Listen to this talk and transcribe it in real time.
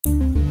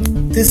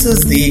This is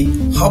the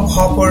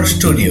Hubhopper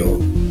Studio.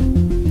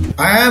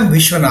 I am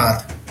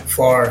Vishwanath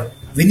for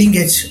Winning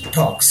Edge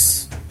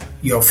Talks,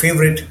 your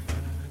favorite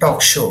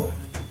talk show.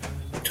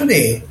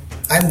 Today,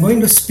 I am going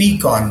to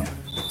speak on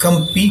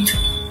compete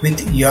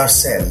with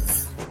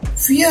yourself.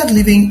 We are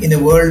living in a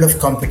world of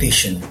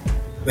competition,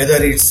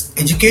 whether it's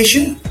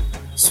education,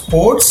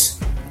 sports,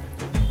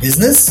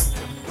 business,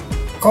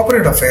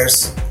 corporate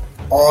affairs,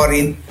 or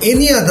in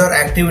any other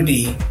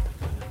activity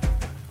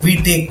we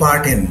take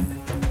part in.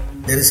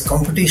 There is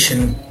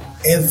competition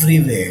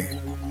everywhere.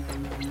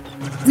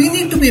 We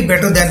need to be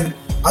better than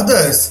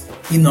others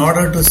in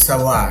order to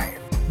survive.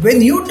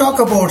 When you talk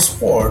about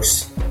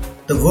sports,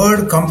 the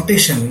word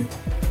competition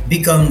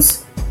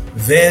becomes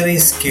very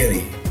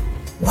scary.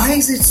 Why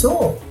is it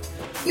so?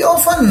 We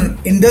often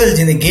indulge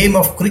in a game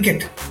of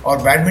cricket or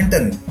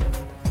badminton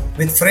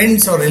with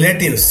friends or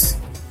relatives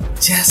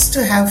just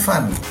to have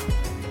fun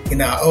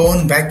in our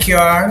own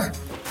backyard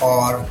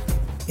or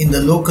in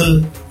the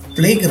local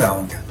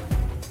playground.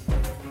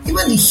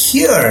 Even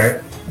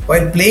here,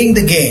 while playing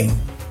the game,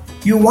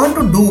 you want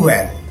to do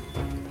well.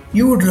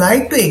 You would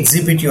like to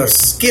exhibit your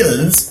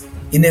skills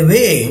in a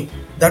way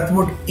that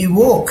would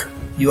evoke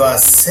your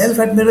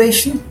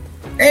self-admiration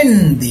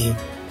and the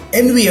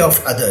envy of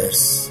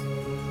others.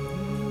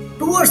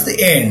 Towards the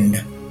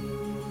end,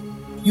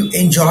 you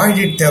enjoyed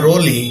it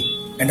thoroughly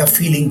and are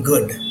feeling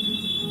good.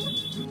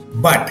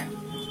 But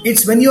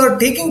it's when you are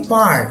taking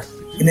part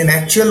in an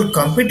actual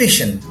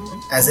competition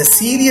as a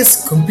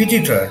serious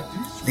competitor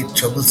the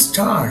trouble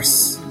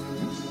starts.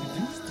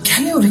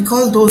 Can you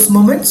recall those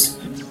moments?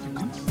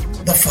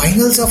 The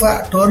finals of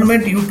a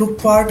tournament you took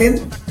part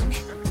in?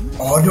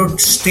 Or your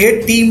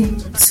state team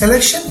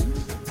selection?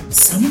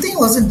 Something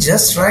wasn't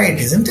just right,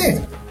 isn't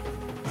it?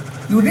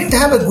 You didn't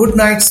have a good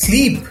night's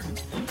sleep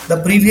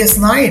the previous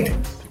night,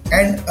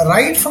 and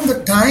right from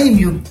the time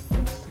you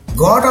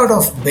got out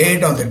of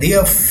bed on the day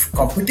of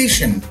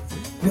competition,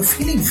 you're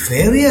feeling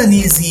very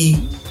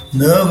uneasy,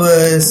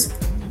 nervous,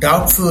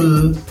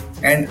 doubtful,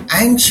 and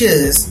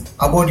anxious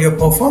about your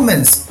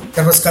performance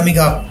that was coming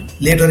up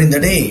later in the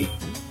day.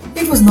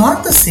 It was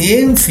not the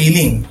same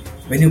feeling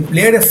when you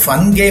played a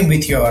fun game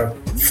with your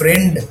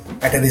friend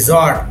at a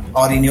resort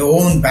or in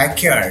your own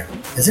backyard,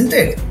 isn't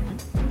it?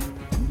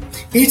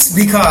 It's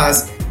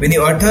because when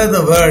you utter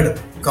the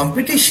word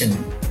competition,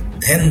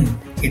 then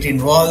it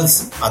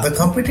involves other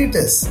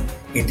competitors.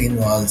 It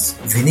involves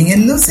winning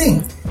and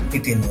losing.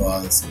 It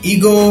involves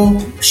ego,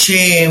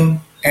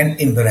 shame, and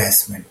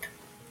embarrassment.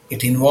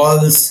 It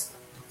involves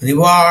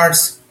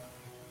rewards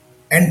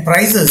and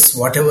prizes,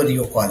 whatever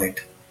you call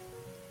it.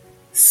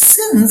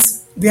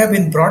 Since we have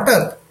been brought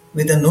up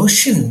with the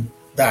notion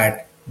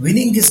that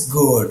winning is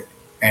good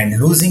and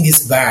losing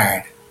is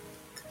bad,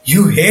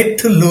 you hate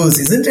to lose,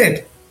 isn't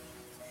it?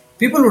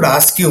 People would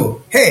ask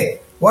you,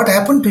 hey, what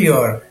happened to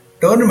your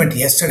tournament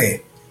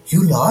yesterday?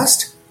 You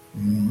lost?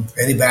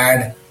 Very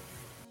bad.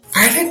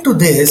 Added to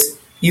this,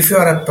 if you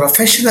are a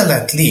professional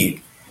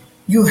athlete,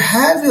 you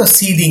have your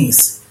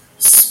seedings,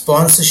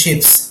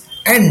 sponsorships,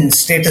 and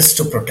status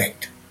to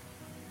protect.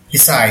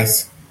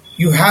 Besides,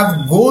 you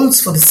have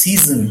goals for the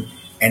season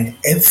and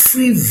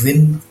every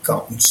win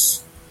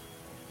counts.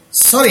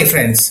 Sorry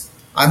friends,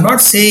 I'm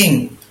not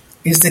saying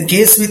it's the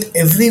case with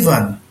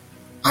everyone.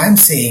 I'm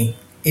saying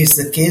it's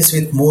the case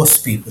with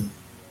most people.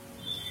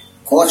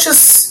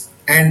 Coaches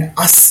and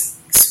us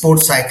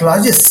sports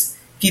psychologists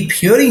keep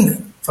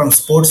hearing from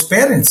sports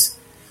parents,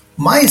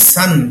 my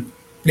son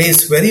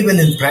plays very well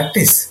in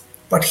practice,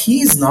 but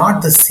he is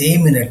not the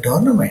same in a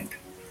tournament.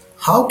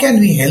 How can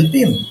we help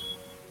him?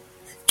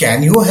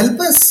 Can you help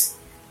us?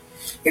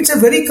 It's a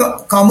very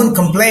common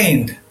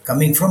complaint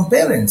coming from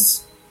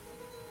parents.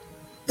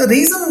 The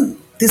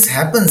reason this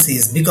happens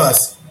is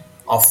because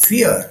of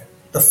fear,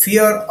 the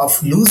fear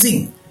of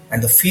losing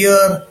and the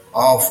fear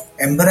of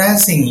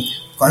embarrassing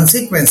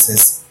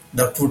consequences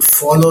that would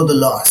follow the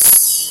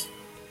loss.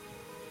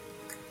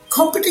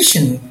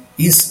 Competition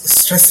is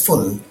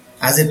stressful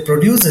as it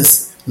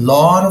produces a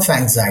lot of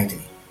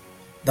anxiety.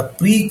 The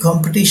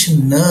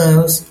pre-competition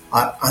nerves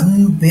are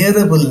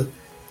unbearable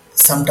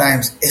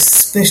sometimes,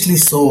 especially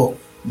so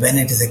when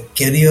it is a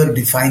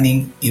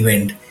career-defining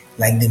event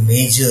like the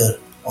major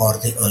or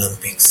the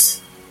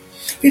Olympics.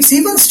 It's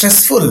even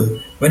stressful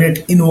when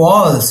it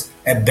involves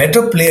a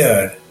better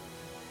player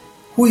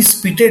who is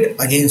pitted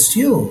against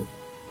you.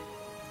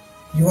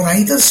 You are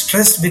either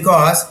stressed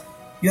because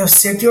you have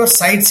set your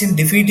sights in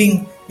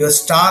defeating your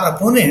star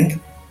opponent,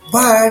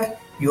 but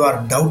you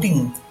are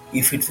doubting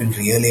if it will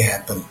really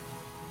happen.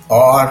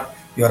 Or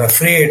you are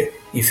afraid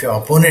if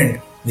your opponent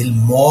will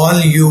maul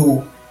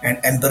you and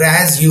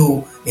embarrass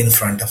you in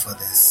front of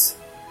others.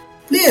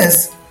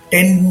 Players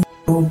tend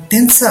to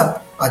tense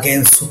up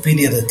against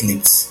superior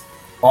athletes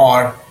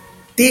or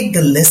take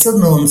the lesser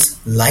knowns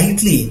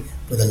lightly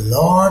with a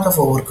lot of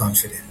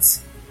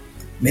overconfidence.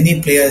 Many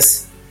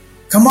players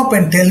come up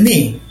and tell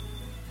me,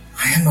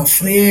 I am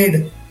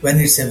afraid when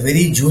it's a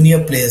very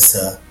junior player,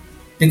 sir,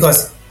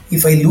 because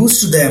if I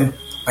lose to them,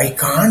 I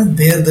can't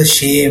bear the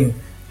shame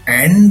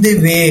and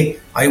the way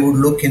I would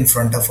look in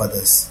front of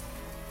others.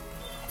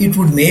 It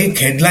would make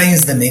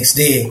headlines the next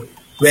day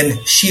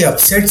when she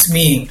upsets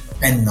me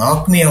and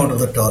knock me out of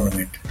the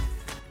tournament.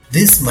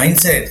 This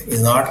mindset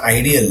is not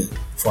ideal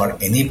for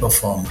any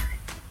performer.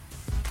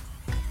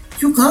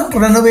 You can't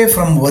run away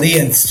from worry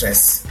and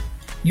stress.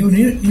 You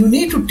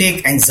need to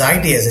take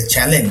anxiety as a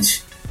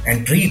challenge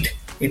and treat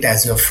it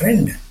as your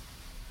friend.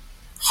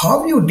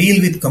 How you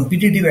deal with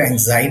competitive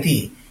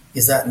anxiety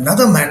is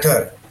another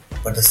matter,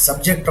 but the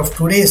subject of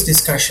today's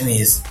discussion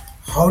is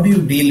how do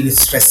you deal with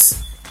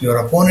stress your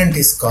opponent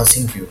is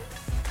causing you.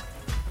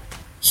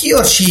 He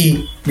or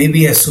she may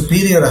be a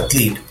superior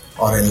athlete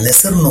or a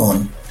lesser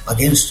known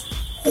against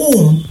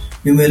whom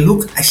you may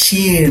look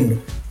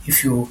ashamed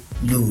if you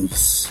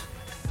lose.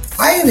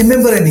 I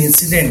remember an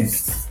incident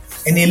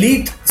an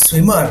elite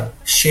swimmer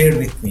shared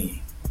with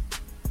me.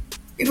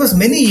 It was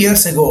many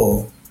years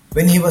ago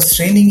when he was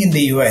training in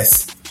the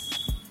US,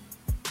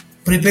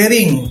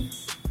 preparing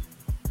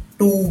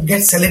to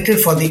get selected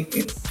for the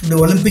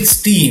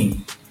Olympics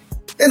team.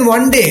 Then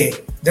one day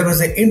there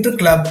was an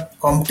inter-club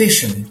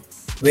competition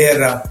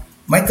where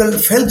Michael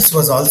Phelps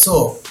was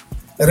also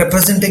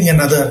representing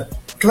another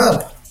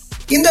club.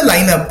 In the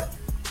lineup,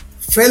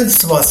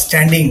 Phelps was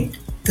standing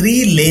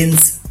 3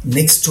 lanes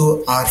next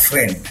to our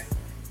friend.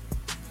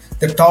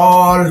 The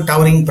tall,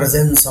 towering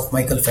presence of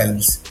Michael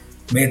Phelps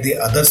made the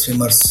other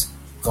swimmers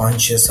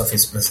conscious of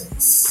his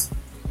presence.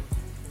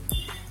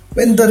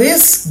 When the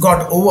race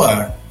got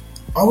over,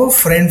 our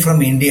friend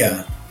from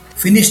India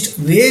finished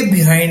way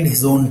behind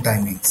his own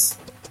timings.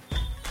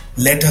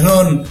 Let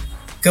alone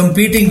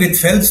competing with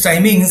Phelps'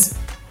 timings,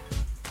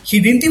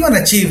 he didn't even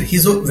achieve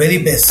his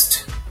very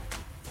best.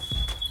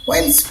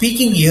 While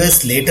speaking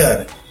years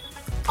later,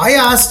 I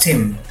asked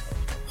him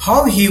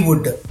how he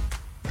would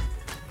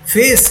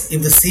face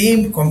if the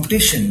same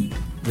competition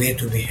were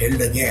to be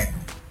held again.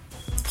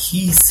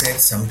 He said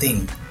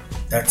something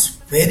that's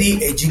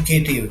very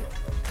educative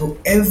to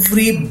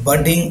every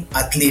budding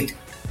athlete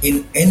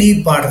in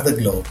any part of the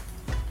globe.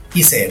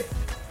 He said,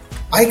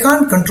 I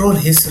can't control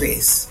his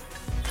race.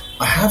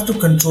 I have to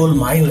control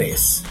my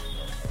race.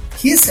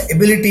 His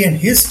ability and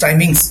his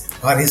timings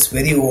are his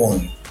very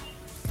own.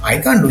 I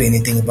can't do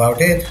anything about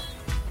it.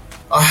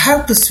 I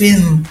have to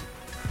swim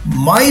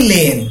my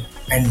lane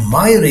and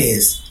my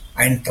race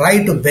and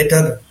try to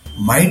better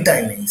my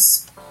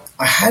timings.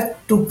 I had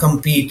to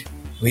compete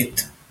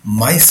with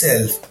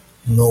myself,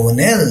 no one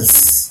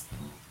else.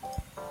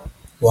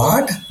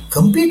 What?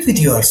 Compete with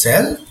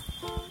yourself?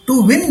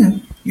 To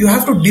win, you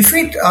have to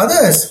defeat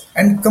others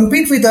and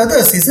compete with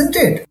others, isn't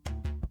it?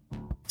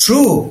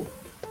 True.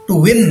 To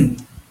win,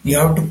 you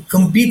have to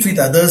compete with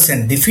others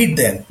and defeat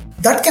them.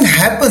 That can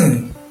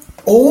happen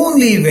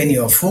only when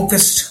you are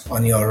focused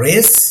on your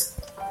race,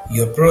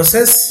 your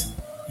process,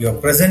 your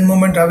present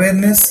moment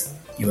awareness,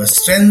 your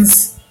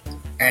strengths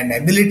and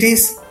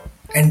abilities,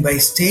 and by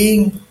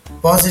staying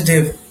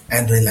positive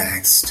and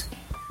relaxed.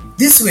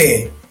 This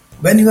way,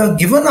 when you have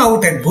given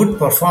out a good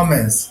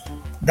performance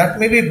that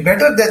may be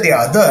better than the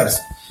others,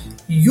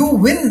 you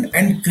win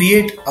and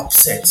create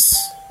upsets.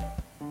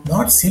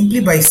 Not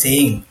simply by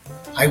saying,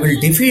 I will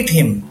defeat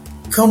him,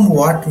 come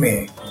what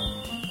may.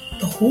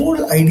 The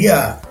whole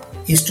idea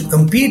is to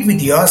compete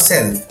with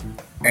yourself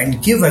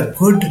and give a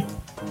good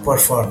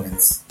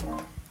performance.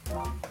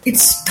 It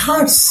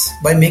starts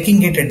by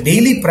making it a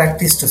daily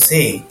practice to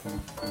say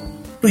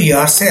to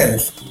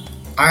yourself,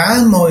 I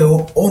am my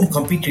own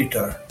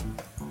competitor.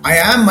 I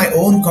am my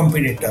own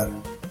competitor.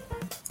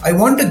 I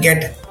want to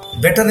get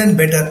better and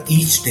better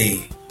each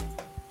day.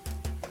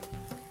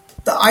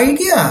 The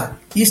idea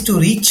is to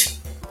reach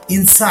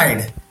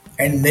inside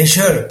and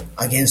measure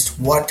against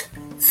what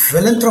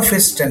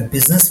philanthropist and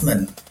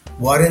businessman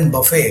Warren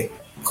Buffett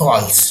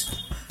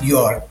calls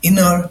your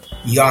inner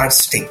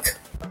yardstick.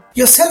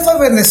 Your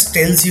self-awareness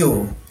tells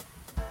you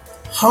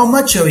how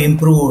much you've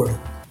improved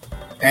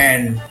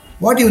and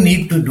what you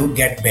need to do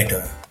get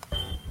better.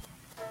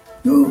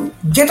 You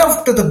get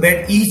off to the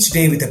bed each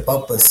day with a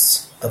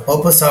purpose. The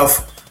purpose of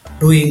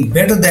doing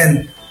better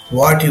than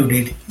what you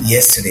did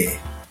yesterday.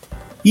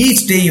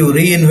 Each day you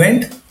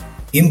reinvent,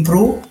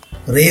 improve,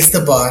 raise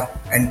the bar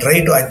and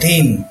try to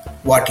attain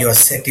what you have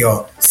set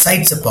your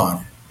sights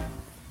upon.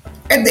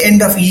 At the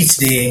end of each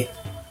day,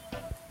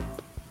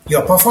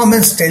 your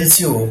performance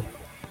tells you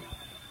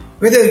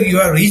whether you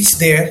have reached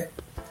there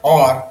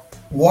or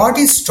what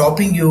is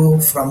stopping you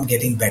from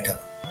getting better.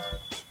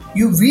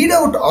 You weed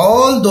out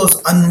all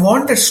those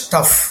unwanted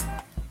stuff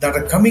that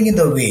are coming in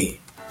the way,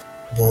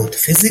 both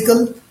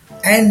physical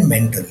and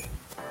mental.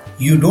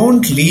 You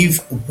don't leave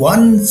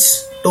one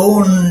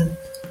stone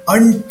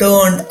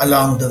unturned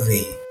along the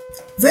way.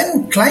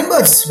 When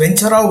climbers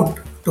venture out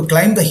to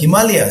climb the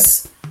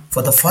Himalayas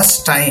for the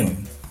first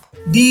time,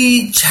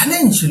 the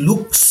challenge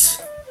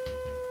looks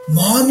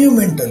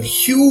monumental,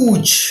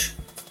 huge,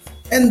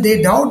 and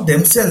they doubt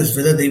themselves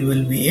whether they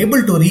will be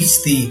able to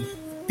reach the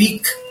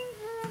peak.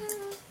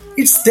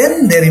 It's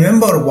then they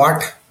remember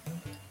what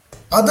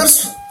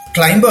others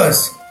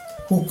climbers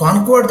who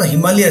conquered the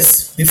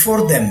Himalayas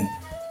before them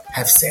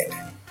have said.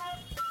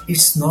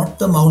 It's not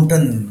the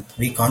mountain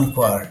we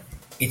conquer,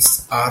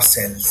 it's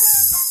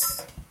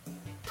ourselves.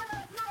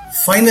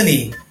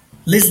 Finally,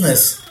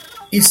 listeners,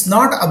 it's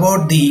not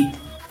about the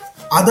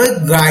other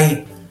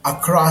guy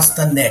across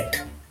the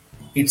net.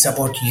 It's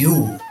about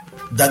you,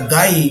 the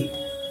guy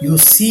you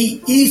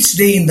see each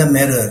day in the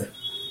mirror.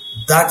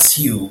 That's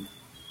you.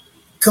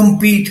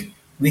 Compete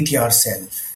with yourself.